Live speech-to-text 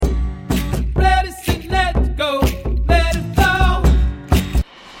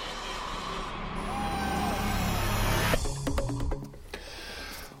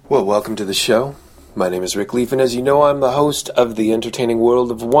welcome to the show. My name is Rick Leaf, and as you know, I'm the host of The Entertaining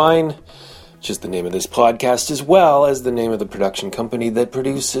World of Wine, which is the name of this podcast, as well as the name of the production company that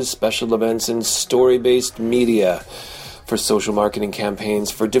produces special events and story-based media for social marketing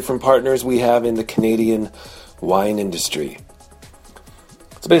campaigns for different partners we have in the Canadian wine industry.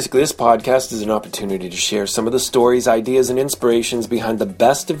 So basically, this podcast is an opportunity to share some of the stories, ideas, and inspirations behind the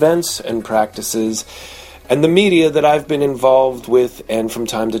best events and practices and the media that I've been involved with, and from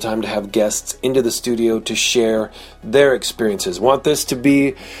time to time to have guests into the studio to share their experiences. Want this to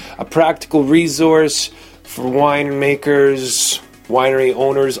be a practical resource for winemakers, winery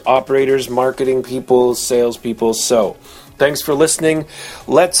owners, operators, marketing people, salespeople. So, thanks for listening.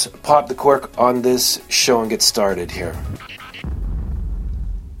 Let's pop the cork on this show and get started here.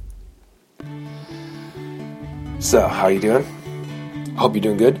 So, how are you doing? Hope you're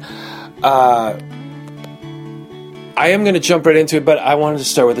doing good. I am going to jump right into it, but I wanted to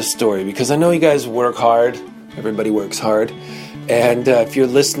start with a story because I know you guys work hard. Everybody works hard. And if you're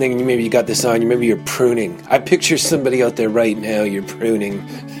listening and maybe you got this on, maybe you're pruning. I picture somebody out there right now, you're pruning.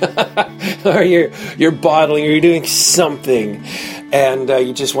 Or you're bottling, or you're doing something. And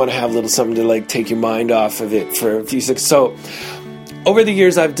you just want to have a little something to like take your mind off of it for a few seconds. So over the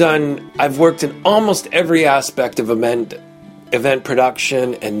years I've worked in almost every aspect of event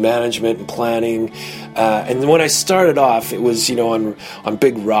production and management and planning. And when I started off, it was, on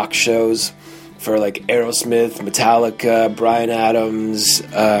big rock shows for like Aerosmith, Metallica, Bryan Adams.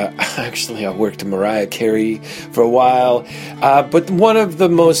 Actually, I worked with Mariah Carey for a while. But one of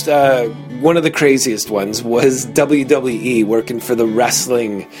the craziest ones was WWE, working for the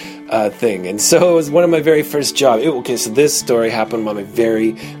wrestling thing. And so it was one of my very first jobs. So this story happened on my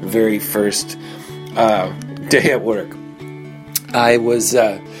very, very first day at work.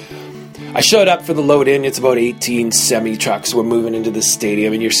 I showed up for the load-in. It's about 18 semi-trucks. We're moving into the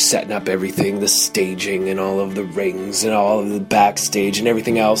stadium, and you're setting up everything, the staging and all of the rings and all of the backstage and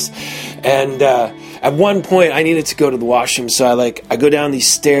everything else. And at one point, I needed to go to the washroom, so I go down these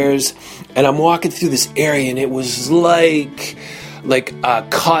stairs, and I'm walking through this area, and it was like a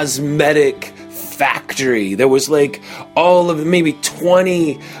cosmetic factory. There was maybe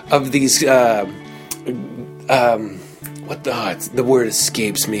 20 of these the word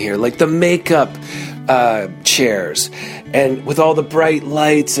escapes me here, like the makeup chairs, and with all the bright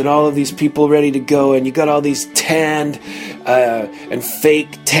lights and all of these people ready to go, and you got all these tanned and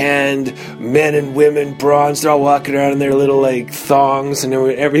fake tanned men and women, bronzed, they're all walking around in their little thongs and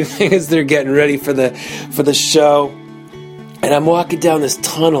everything as they're getting ready for the show. And I'm walking down this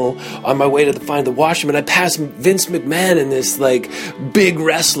tunnel on my way to find the washroom, and I pass Vince McMahon and this big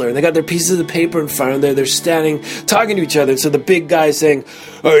wrestler, and they got their pieces of paper in front of them. They're standing, talking to each other. And so the big guy's saying,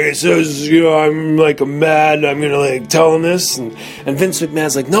 "Okay, so I'm a man. I'm gonna tell him this," and Vince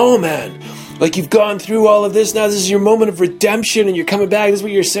McMahon's like, "No, man. You've gone through all of this. Now this is your moment of redemption, and you're coming back. This is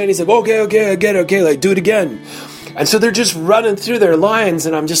what you're saying." He's like, "Okay, I get it. Okay, do it again." And so they're just running through their lines,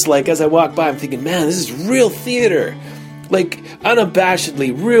 and I'm just as I walk by, I'm thinking, man, this is real theater.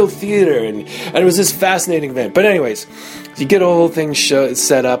 Unabashedly real theater, and it was this fascinating event. But anyways, you get a whole thing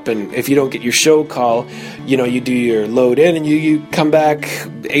set up, and if you don't get your show call, you do your load in, and you come back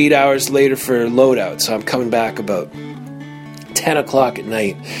 8 hours later for load out. So I'm coming back about 10 o'clock at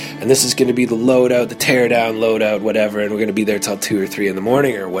night, and this is going to be the load out, the tear down, load out, whatever, and we're going to be there till 2 or 3 in the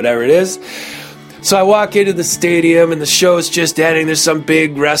morning or whatever it is. So I walk into the stadium, and the show's just ending. There's some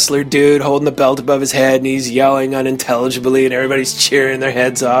big wrestler dude holding the belt above his head, and he's yelling unintelligibly, and everybody's cheering their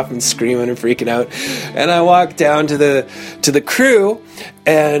heads off and screaming and freaking out. And I walk down to the crew,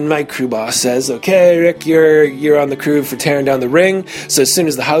 and my crew boss says, "Okay, Rick, you're on the crew for tearing down the ring. So as soon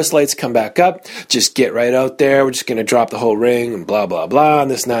as the house lights come back up, just get right out there. We're just going to drop the whole ring and blah, blah, blah, and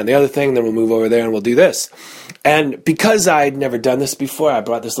this, and that, and the other thing. Then we'll move over there, and we'll do this." And because I'd never done this before, I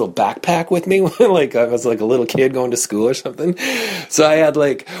brought this little backpack with me, I was a little kid going to school or something. So I had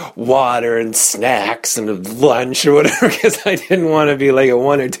water and snacks and lunch or whatever, because I didn't want to be at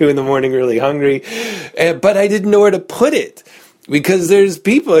 1 or 2 in the morning really hungry. But I didn't know where to put it, because there's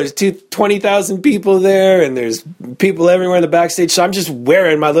 20,000 people there, and there's people everywhere in the backstage. So I'm just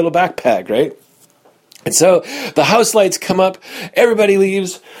wearing my little backpack, right? And so the house lights come up, everybody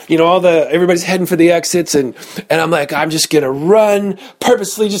leaves, everybody's heading for the exits, and I'm I'm just going to run,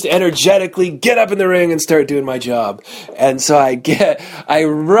 purposely, just energetically, get up in the ring and start doing my job. And so I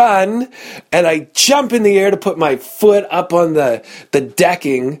run, and I jump in the air to put my foot up on the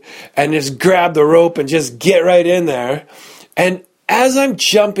decking, and just grab the rope and just get right in there. And as I'm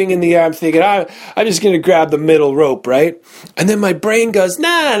jumping in the air, I'm thinking, I'm just going to grab the middle rope, right? And then my brain goes,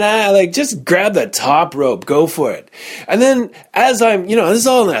 nah, like just grab the top rope, go for it. And then as I'm, this is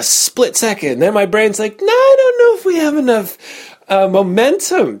all in a split second. Then my brain's like, no, I don't know if we have enough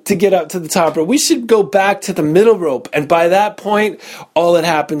momentum to get up to the top rope. We should go back to the middle rope. And by that point, all that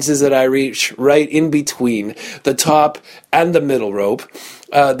happens is that I reach right in between the top and the middle rope.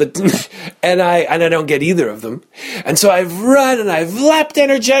 And I don't get either of them. And so I've run and I've leapt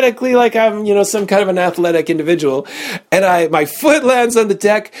energetically like I'm, some kind of an athletic individual. And my foot lands on the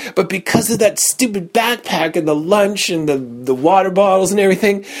deck, but because of that stupid backpack and the lunch and the water bottles and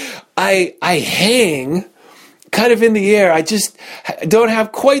everything, I hang kind of in the air. I just don't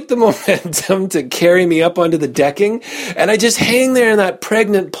have quite the momentum to carry me up onto the decking. And I just hang there in that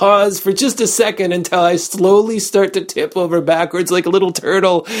pregnant pause for just a second until I slowly start to tip over backwards like a little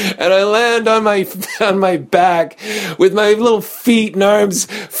turtle. And I land on my back with my little feet and arms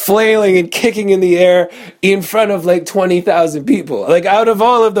flailing and kicking in the air in front of like 20,000 people. Like out of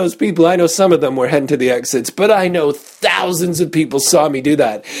all of those people, I know some of them were heading to the exits, but I know thousands of people saw me do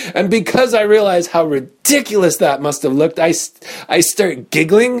that. And because I realize how ridiculous that must have looked, I start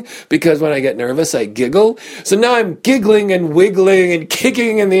giggling, because when I get nervous, I giggle. So now I'm giggling and wiggling and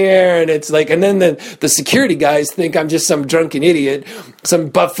kicking in the air, and it's like, and then the security guys think I'm just some drunken idiot, some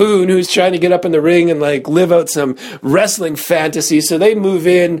buffoon who's trying to get up in the ring and like live out some wrestling fantasy. So they move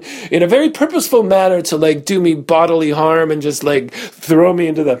in a very purposeful manner to like do me bodily harm and just like throw me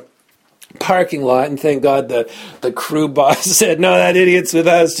into the parking lot, and thank God the crew boss said, no, that idiot's with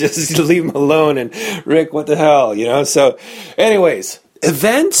us, just leave him alone. And Rick, what the hell, So anyways,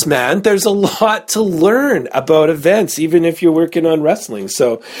 events, man, there's a lot to learn about events, even if you're working on wrestling.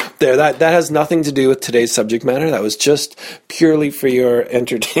 So that has nothing to do with today's subject matter. That was just purely for your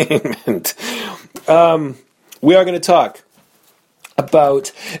entertainment. We are going to talk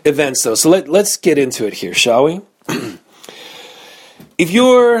about events, though. So let's get into it here, shall we? If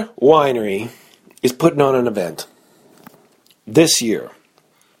your winery is putting on an event this year,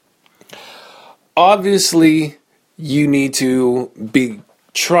 obviously you need to be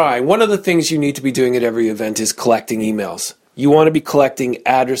trying. One of the things you need to be doing at every event is collecting emails. You want to be collecting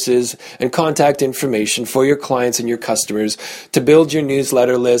addresses and contact information for your clients and your customers to build your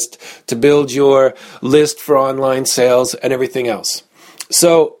newsletter list, to build your list for online sales and everything else.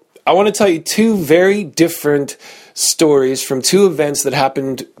 So I want to tell you two very different stories from two events that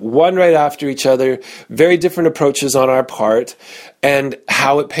happened one right after each other, very different approaches on our part, and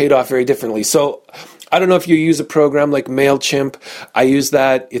how it paid off very differently. So I don't know if you use a program like MailChimp. I use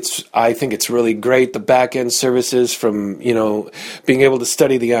that. I think it's really great. The back-end services from, being able to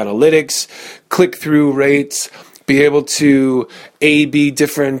study the analytics, click-through rates, be able to A/B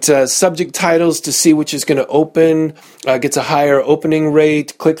different subject titles to see which is going to open, gets a higher opening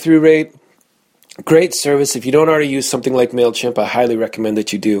rate, click-through rate. Great service. If you don't already use something like MailChimp, I highly recommend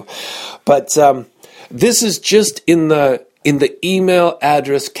that you do. But this is just in the email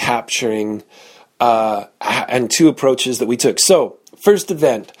address capturing and two approaches that we took. So, first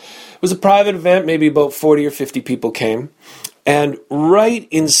event. It was a private event, maybe about 40 or 50 people came. And right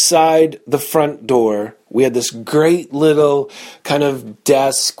inside the front door, we had this great little kind of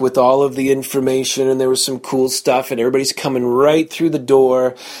desk with all of the information, and there was some cool stuff, and everybody's coming right through the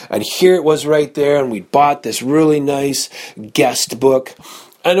door. And here it was right there, and we bought this really nice guest book.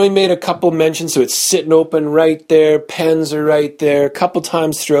 And we made a couple mentions, so it's sitting open right there, pens are right there, a couple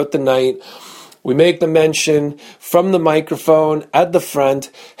times throughout the night. We make the mention from the microphone at the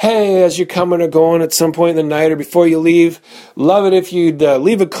front, hey, as you're coming or going at some point in the night or before you leave, love it if you'd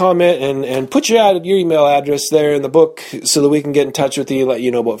leave a comment and put your email address there in the book so that we can get in touch with you and let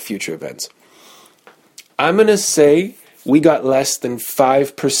you know about future events. I'm going to say we got less than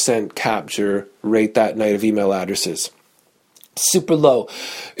 5% capture rate that night of email addresses. Super low.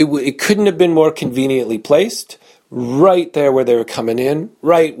 It couldn't have been more conveniently placed. Right there where they were coming in,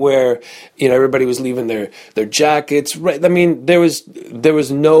 right where everybody was leaving their jackets. Right, I mean, there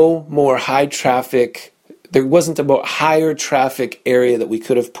was no more high traffic. There wasn't a higher traffic area that we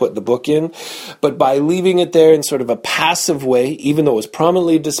could have put the book in, but by leaving it there in sort of a passive way, even though it was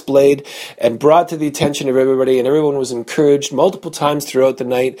prominently displayed and brought to the attention of everybody, and everyone was encouraged multiple times throughout the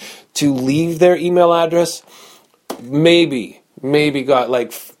night to leave their email address, maybe got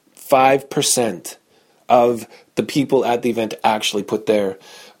like 5% of the people at the event actually put their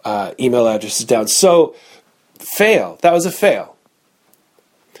email addresses down. So, fail. That was a fail.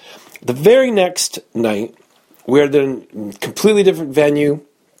 The very next night, we're at a completely different venue,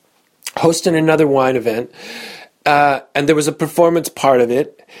 hosting another wine event, and there was a performance part of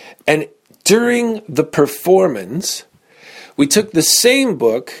it. And during the performance, we took the same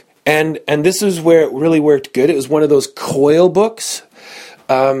book, and this is where it really worked good. It was one of those coil books.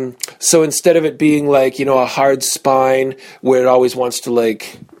 So instead of it being like, a hard spine where it always wants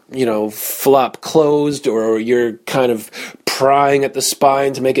to flop closed, or you're kind of prying at the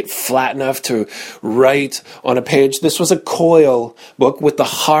spine to make it flat enough to write on a page, this was a coil book with the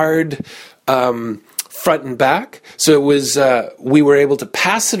hard front and back. So it was, we were able to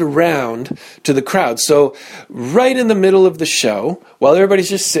pass it around to the crowd. So right in the middle of the show, while everybody's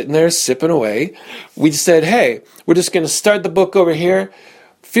just sitting there sipping away, we said, hey, we're just going to start the book over here.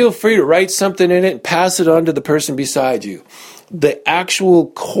 Feel free to write something in it and pass it on to the person beside you. The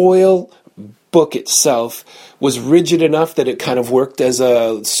actual coil book itself was rigid enough that it kind of worked as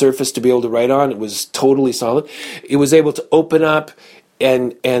a surface to be able to write on. It was totally solid. It was able to open up,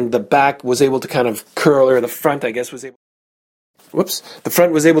 and the back was able to kind of curl, or the front, I guess, was able. The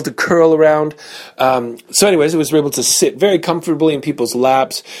front was able to curl around. So anyways, it was able to sit very comfortably in people's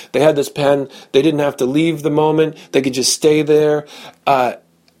laps. They had this pen. They didn't have to leave the moment. They could just stay there.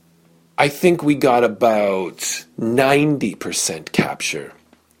 I think we got about 90% capture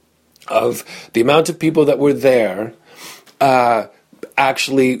of the amount of people that were there.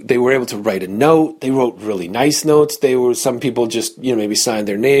 Actually, they were able to write a note. They wrote really nice notes. Some people just, maybe signed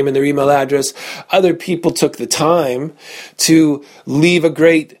their name and their email address. Other people took the time to leave a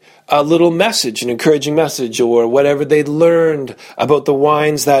great little message, an encouraging message, or whatever they'd learned about the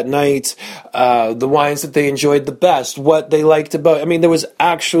wines that night, the wines that they enjoyed the best, what they liked about. I mean, there was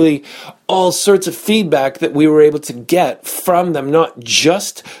actually all sorts of feedback that we were able to get from them, not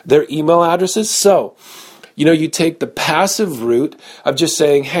just their email addresses. So, you take the passive route of just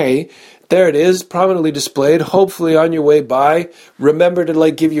saying, hey, there it is, prominently displayed, hopefully on your way by, remember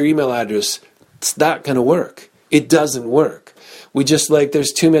to give your email address. It's not going to work. It doesn't work. We just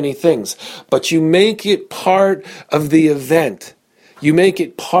there's too many things. But you make it part of the event. You make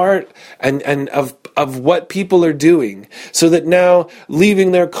it part and of what people are doing, so that now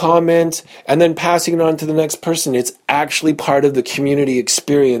leaving their comment and then passing it on to the next person, it's actually part of the community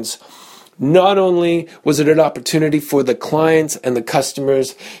experience. Not only was it an opportunity for the clients and the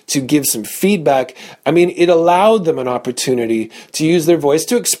customers to give some feedback, it allowed them an opportunity to use their voice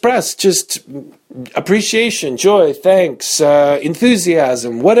to express just appreciation, joy, thanks,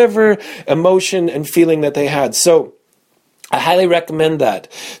 enthusiasm, whatever emotion and feeling that they had. So I highly recommend that.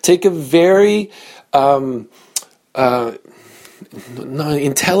 Take a very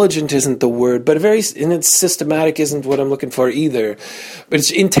intelligent isn't the word, but and it's systematic isn't what I'm looking for either, but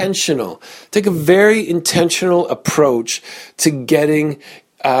it's intentional. Take a very intentional approach to getting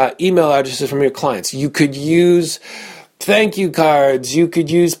email addresses from your clients. You could use thank you cards, you could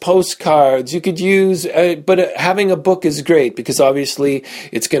use postcards, you could use, but having a book is great, because obviously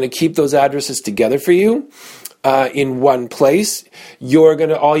it's going to keep those addresses together for you. In one place.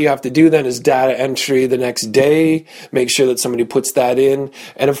 All you have to do then is data entry the next day, make sure that somebody puts that in.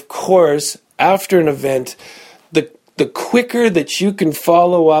 And of course, after an event, the quicker that you can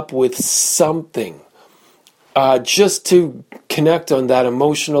follow up with something, just to connect on that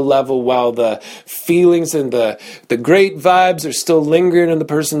emotional level while the feelings and the great vibes are still lingering in the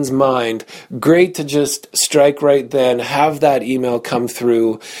person's mind, great to just strike right then, have that email come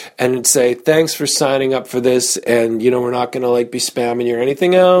through and say, thanks for signing up for this, and we're not going to be spamming you or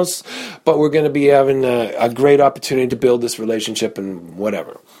anything else, but we're going to be having a great opportunity to build this relationship and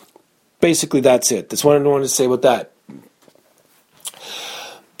whatever. Basically, that's it. That's what I wanted to say about that.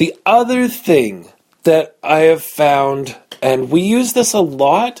 The other thing that I have found, and we use this a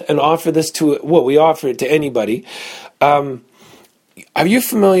lot and offer this we offer it to anybody. Are you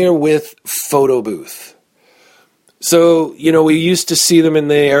familiar with photo booth? So, we used to see them in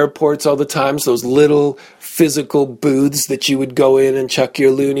the airports all the time, so those little physical booths that you would go in and chuck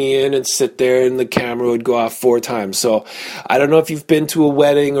your loonie in and sit there, and the camera would go off 4 times. So I don't know if you've been to a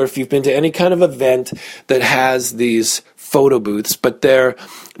wedding or if you've been to any kind of event that has these photo booths, but they're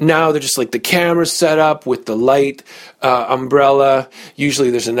just the camera set up with the light umbrella.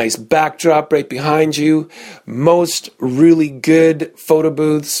 Usually there's a nice backdrop right behind you. Most really good photo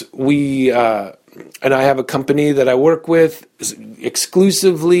booths, and I have a company that I work with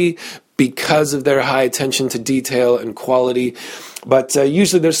exclusively because of their high attention to detail and quality. But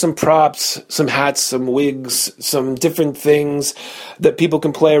usually there's some props, some hats, some wigs, some different things that people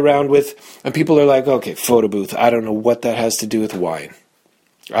can play around with. And people are like, okay, photo booth, I don't know what that has to do with wine.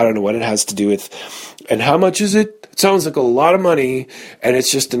 I don't know what it has to do with. And how much is it? It sounds like a lot of money, and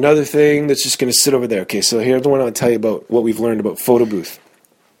it's just another thing that's just going to sit over there. Okay, so here's the one I'll tell you about what we've learned about photo booth.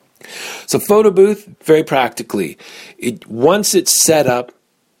 So photo booth, very practically, once it's set up,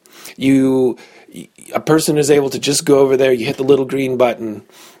 a person is able to just go over there, you hit the little green button,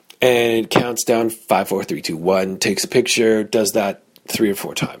 and it counts down 5, 4, 3, 2, 1, takes a picture, does that 3 or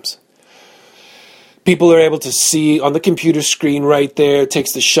 4 times. People are able to see on the computer screen right there,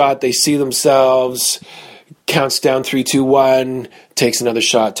 takes the shot, they see themselves, counts down 3, 2, 1, takes another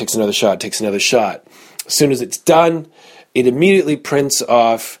shot, takes another shot, takes another shot. As soon as it's done, it immediately prints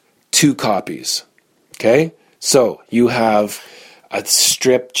off 2 copies. Okay? So you have a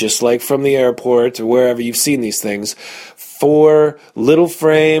strip just like from the airport or wherever you've seen these things. 4 little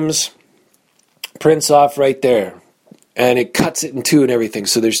frames, prints off right there. And it cuts it in 2 and everything.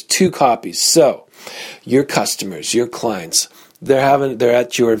 So there's 2 copies. So your customers, your clients, they're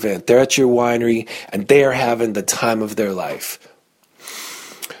at your event, they're at your winery, and they are having the time of their life.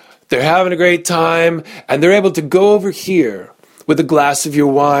 They're having a great time, and they're able to go over here with a glass of your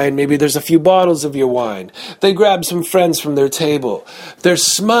wine. Maybe there's a few bottles of your wine. They grab some friends from their table. They're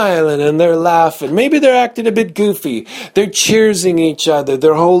smiling and they're laughing. Maybe they're acting a bit goofy. They're cheersing each other.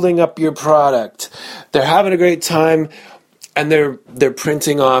 They're holding up your product. They're having a great time, and they're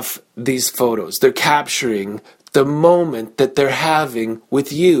printing off these photos. They're capturing the moment that they're having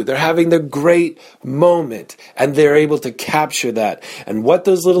with you. They're having their great moment, and they're able to capture that. And what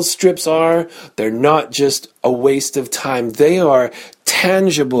those little strips are, they're not just a waste of time. They are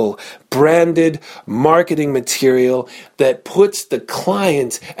tangible, branded marketing material that puts the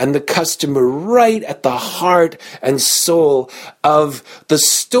client and the customer right at the heart and soul of the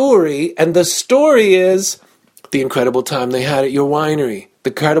story. And the story is the incredible time they had at your winery. The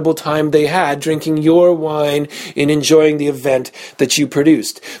incredible time they had drinking your wine and enjoying the event that you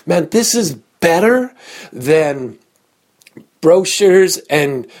produced. Man, this is better than brochures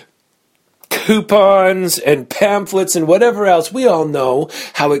and coupons and pamphlets and whatever else. We all know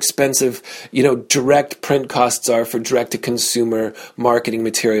how expensive, direct print costs are for direct-to-consumer marketing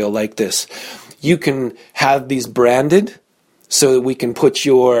material like this. You can have these branded, so that we can put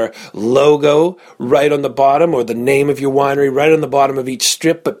your logo right on the bottom or the name of your winery right on the bottom of each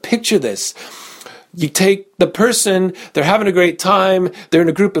strip. But picture this. You take the person, they're having a great time, they're in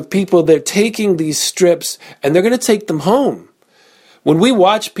a group of people, they're taking these strips and they're going to take them home. When we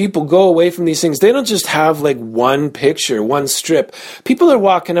watch people go away from these things, they don't just have like one picture, one strip. People are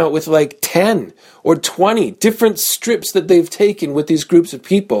walking out with like 10 or 20 different strips that they've taken with these groups of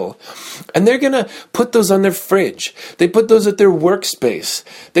people. And they're going to put those on their fridge. They put those at their workspace.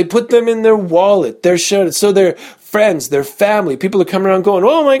 They put them in their wallet, their shirt. So their friends, their family, people are coming around going,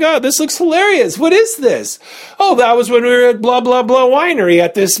 oh my God, this looks hilarious. What is this? Oh, that was when we were at blah, blah, blah winery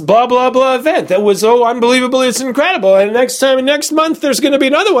at this blah, blah, blah event. That was, oh, unbelievable. It's incredible. And next month, there's going to be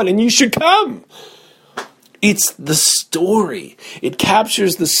another one and you should come. It's the story. It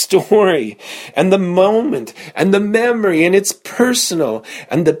captures the story and the moment and the memory, and it's personal.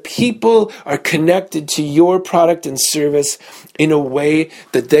 And the people are connected to your product and service in a way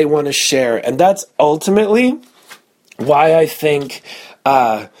that they want to share. And that's ultimately why I think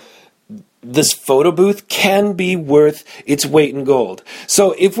this photo booth can be worth its weight in gold.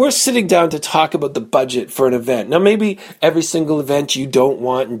 So if we're sitting down to talk about the budget for an event, now maybe every single event you don't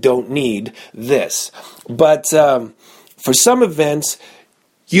want and don't need this, but for some events,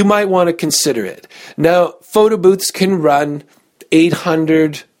 you might want to consider it. Now, photo booths can run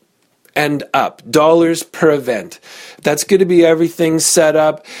 $800 and up dollars per event. That's going to be everything set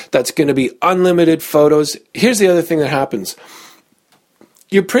up. That's going to be unlimited photos. Here's the other thing that happens.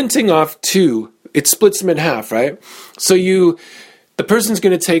 You're printing off 2. It splits them in half, right? So the person's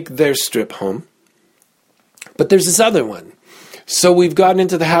going to take their strip home. But there's this other one. So we've gotten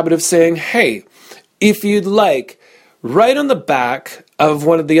into the habit of saying, hey, if you'd like, right on the back of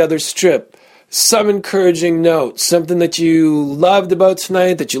one of the other strip, some encouraging note, something that you loved about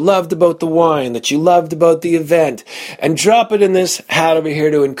tonight, that you loved about the wine, that you loved about the event, and drop it in this hat over here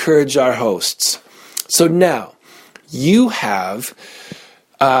to encourage our hosts. So now you have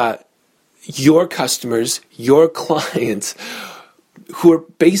your customers, your clients, who are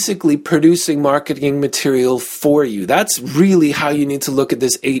basically producing marketing material for you. That's really how you need to look at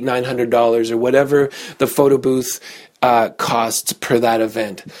this $800-900 or whatever the photo booth costs per that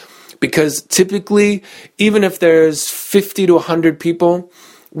event. Because typically, even if there's 50 to 100 people,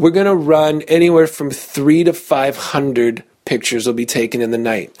 we're going to run anywhere from 300 to 500 pictures will be taken in the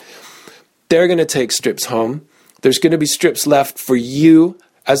night. They're going to take strips home. There's going to be strips left for you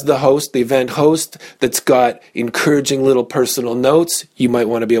as the host, the event host, that's got encouraging little personal notes. You might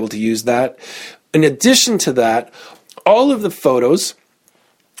want to be able to use that. In addition to that, all of the photos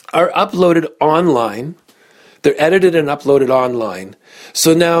are uploaded online. They're edited and uploaded online.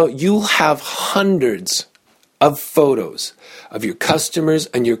 So now you'll have hundreds of photos of your customers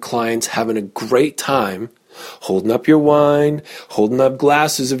and your clients having a great time, holding up your wine, holding up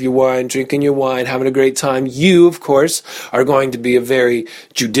glasses of your wine, drinking your wine, having a great time. You, of course, are going to be a very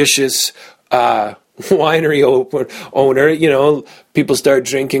judicious winery owner. You know, people start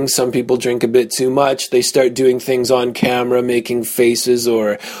drinking. Some people drink a bit too much. They start doing things on camera, making faces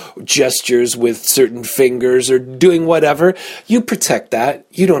or gestures with certain fingers or doing whatever. You protect that.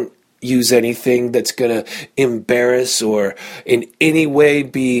 You don't use anything that's going to embarrass or in any way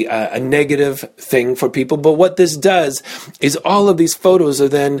be a negative thing for people. But what this does is all of these photos are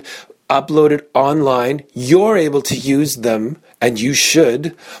then uploaded online. You're able to use them, and you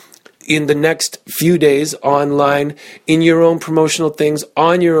should, in the next few days online, in your own promotional things,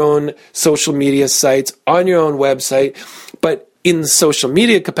 on your own social media sites, on your own website. But in the social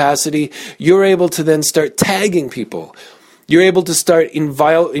media capacity, you're able to then start tagging people. You're able to start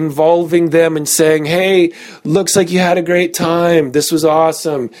involving them and saying, hey, looks like you had a great time. This was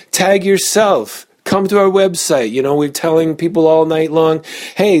awesome. Tag yourself. Come to our website. You know, we're telling people all night long,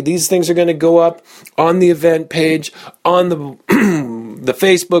 hey, these things are going to go up on the event page, on the the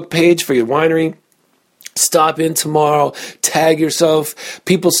Facebook page for your winery. Stop in tomorrow, tag yourself.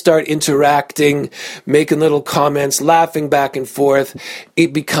 People start interacting, making little comments, laughing back and forth.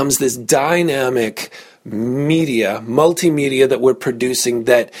 It becomes this dynamic multimedia that we're producing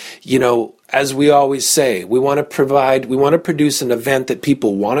that, you know, as we always say, we want to produce an event that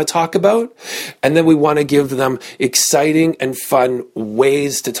people want to talk about, and then we want to give them exciting and fun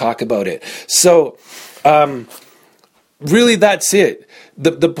ways to talk about it. So, really, that's it.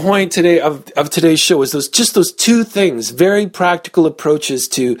 The point today of today's show is those two things, very practical approaches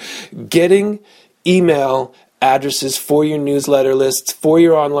to getting email addresses for your newsletter lists, for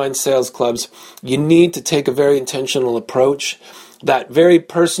your online sales clubs. You need to take a very intentional approach, that very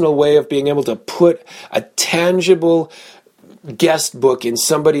personal way of being able to put a tangible guest book in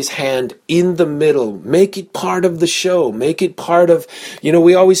somebody's hand in the middle. Make it part of the show. Make it part of, you know,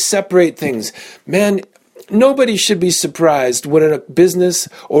 we always separate things. Man, nobody should be surprised when a business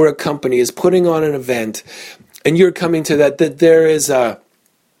or a company is putting on an event and you're coming to that there is a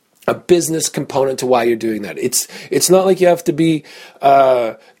business component to why you're doing that. It's not like you have to be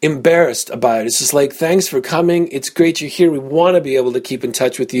embarrassed about it. It's just like, thanks for coming. It's great you're here. We want to be able to keep in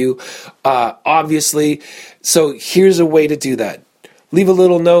touch with you, obviously. So here's a way to do that. Leave a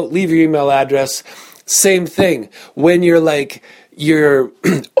little note. Leave your email address. Same thing. When you're like, oh,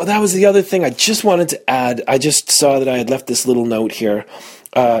 that was the other thing I just wanted to add. I just saw that I had left this little note here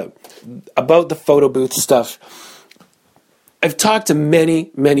about the photo booth stuff. I've talked to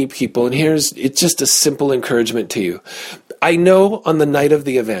many, many people, and it's just a simple encouragement to you. I know on the night of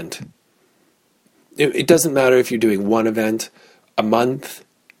the event, it doesn't matter if you're doing one event a month,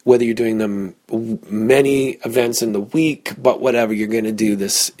 whether you're doing them many events in the week, but whatever you're going to do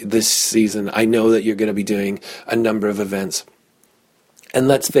this season, I know that you're going to be doing a number of events. And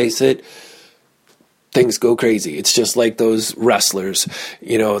let's face it, things go crazy. It's just like those wrestlers.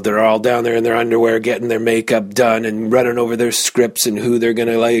 You know, they're all down there in their underwear getting their makeup done and running over their scripts and who they're going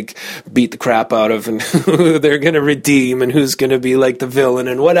to, like, beat the crap out of and who they're going to redeem and who's going to be, like, the villain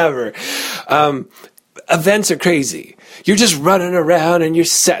and whatever. Events are crazy. You're just running around and you're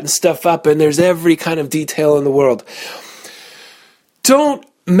setting stuff up and there's every kind of detail in the world. Don't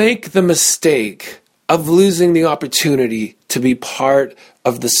make the mistake of losing the opportunity to be part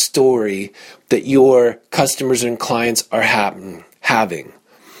of the story that your customers and clients are having.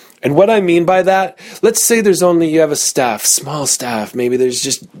 And what I mean by that, let's say you have a staff, small staff, maybe there's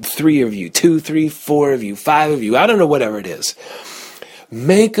just 3 of you, 2, 3, 4 of you, 5 of you, I don't know, whatever it is.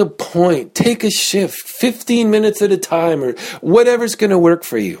 Make a point, take a shift, 15 minutes at a time or whatever's going to work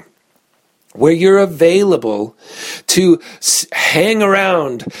for you, where you're available to hang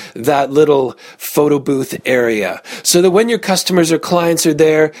around that little photo booth area so that when your customers or clients are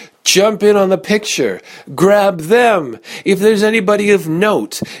there, jump in on the picture, grab them. If there's anybody of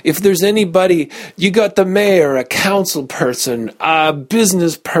note, if there's anybody, you got the mayor, a council person, a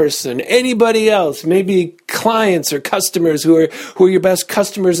business person, anybody else, maybe clients or customers who are your best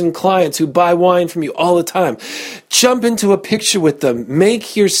customers and clients who buy wine from you all the time. Jump into a picture with them.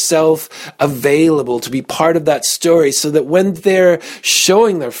 Make yourself available to be part of that story so that when they're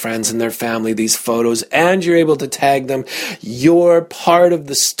showing their friends and their family these photos and you're able to tag them, you're part of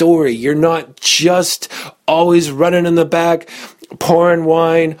the story. You're not just always running in the back, pouring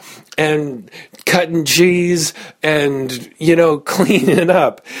wine and cutting cheese and, cleaning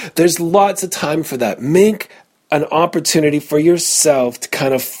up. There's lots of time for that. Make an opportunity for yourself to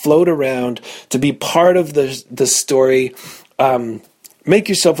kind of float around, to be part of the story. Make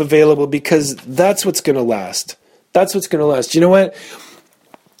yourself available because that's what's going to last. That's what's going to last. You know what?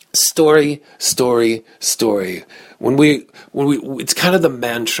 Story, story, story. When we, it's kind of the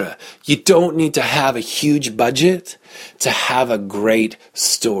mantra. You don't need to have a huge budget to have a great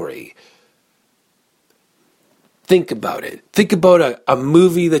story. Think about it. Think about a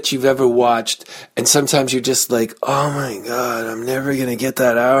movie that you've ever watched, and sometimes you're just like, oh my God, I'm never going to get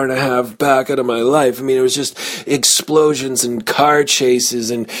that hour and a half back out of my life. I mean, it was just explosions and car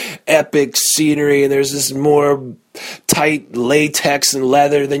chases and epic scenery, and there's this more tight latex and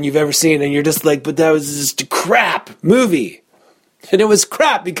leather than you've ever seen, and you're just like, but that was just a crap movie. And it was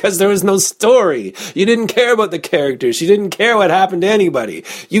crap because there was no story. You didn't care about the characters. You didn't care what happened to anybody.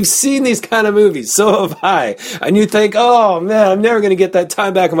 You've seen these kind of movies, so have I. And you think, oh man, I'm never going to get that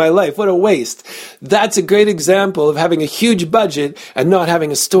time back in my life. What a waste. That's a great example of having a huge budget and not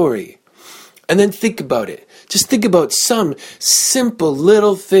having a story. And then think about it. Just think about some simple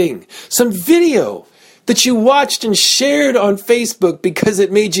little thing, some video that you watched and shared on Facebook because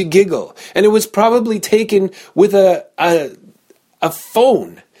it made you giggle. And it was probably taken with a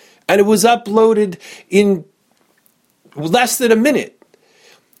phone, and it was uploaded in less than a minute.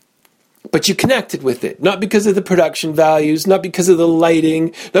 But you connected with it, not because of the production values, not because of the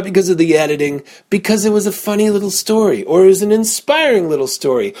lighting, not because of the editing, because it was a funny little story, or it was an inspiring little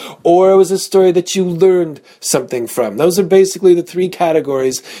story, or it was a story that you learned something from. Those are basically the three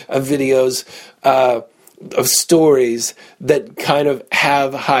categories of videos, of stories that kind of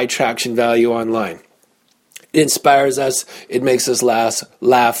have high traction value online. It inspires us, it makes us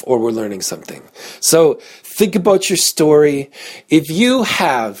laugh, or we're learning something. So think about your story. If you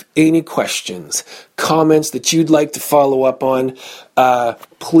have any questions, comments that you'd like to follow up on,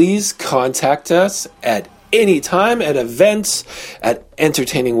 please contact us at any time at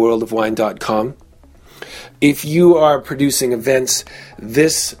events@entertainingworldofwine.com. If you are producing events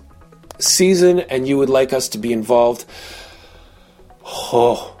this season and you would like us to be involved,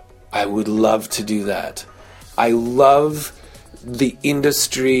 I would love to do that. I love the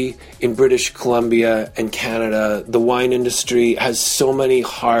industry in British Columbia and Canada. The wine industry has so many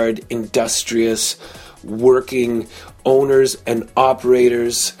hard, industrious, working owners and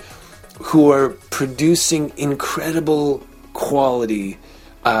operators who are producing incredible quality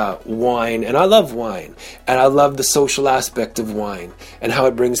wine. And I love wine. And I love the social aspect of wine and how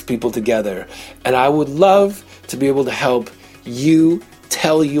it brings people together. And I would love to be able to help you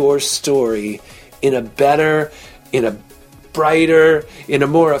tell your story in a better, in a brighter, in a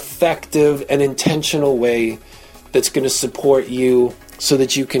more effective and intentional way that's going to support you so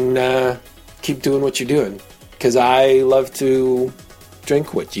that you can keep doing what you're doing. Because I love to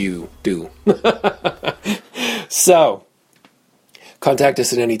drink what you do. So, contact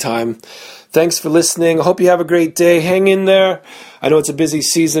us at any time. Thanks for listening. I hope you have a great day. Hang in there. I know it's a busy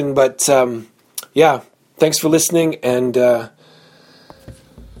season, but yeah, thanks for listening, and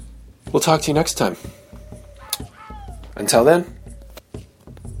we'll talk to you next time. Until then,